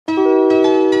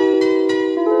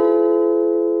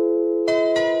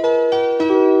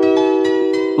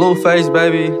Blueface,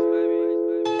 baby.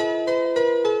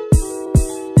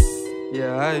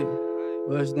 Yeah,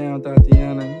 bust down,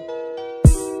 Thotiana.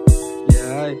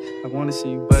 Yeah, I wanna see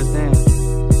you bust down.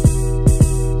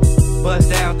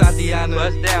 Bust down, Thotiana.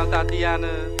 Bust down,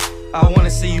 Thotiana. I wanna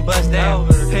see you bust down.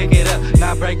 Pick it up,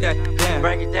 now break that down.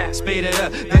 Break it down, speed it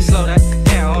up, then slow that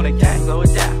down on the gang. Slow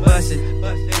it down, bust it,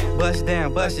 bust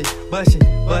down, bust it, bust it,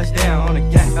 bust down on the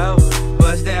gang.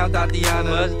 Bust down, Thotiana.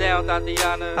 Bust down,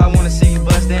 Thotiana. I wanna see you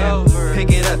bust down.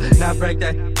 Pick it up, now break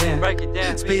that down. Break it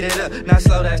down, speed it up, now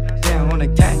slow that down on the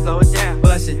gang. Slow it down,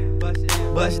 bust it,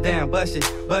 bust down, bust it,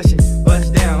 bust it,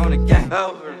 bust down on the gang.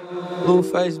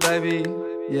 Blueface, baby.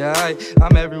 Yeah,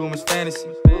 I'm every woman's fantasy.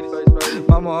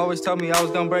 Mama always told me I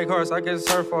was gonna break hearts. I guess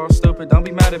it's her fault, stupid. Don't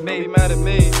be mad at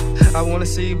me. I wanna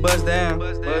see you bust down.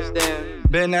 Bust down.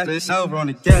 Been at this over on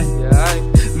the gang.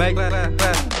 Yeah, make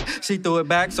that. She threw it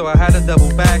back, so I had to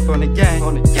double back on the gang.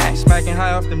 Smacking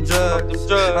high off them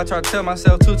drugs. I tried to tell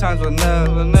myself 2 times was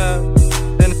enough.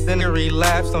 Then it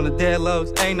relapsed on the dead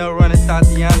lows. Ain't no running,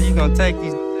 Thotiana. You gon' take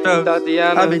these drugs.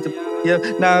 Thotiana. I beat the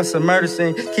now it's a murder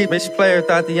scene. Keep bitch player,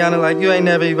 Thotiana, like you ain't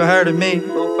never even heard of me.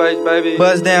 Blueface, baby.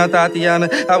 Bust down, Thotiana.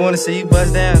 I wanna see you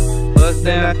bust down. Bust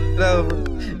down. Over.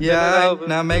 Yeah,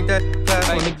 now make that clap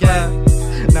on the gang.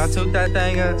 Now toot that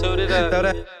thing up. Toot it up. Throw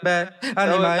that back. I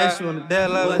need my issue on the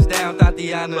dead low. Bust down,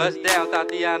 Thotiana. Bust down,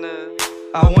 Thotiana.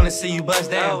 I wanna see you bust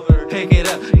down. Pick it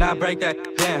up, now break that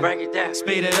down. Break it down,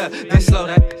 speed it up, then slow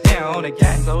that down on the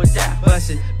gang. Slow it down,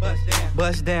 bust it,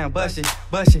 bust down, bust it,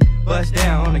 bust it, bust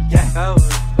down on the gang.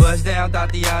 Bust down,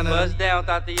 Thotiana. Bust down,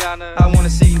 Thotiana. I wanna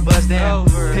see you bust down.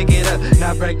 Pick it up,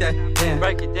 now break that down.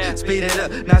 Break it down, speed it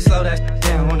up, now slow that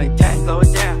down on the gang. Slow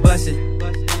it down, bust it,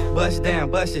 bust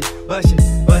down, bust it, bust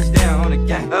it, bust down on the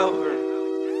gang.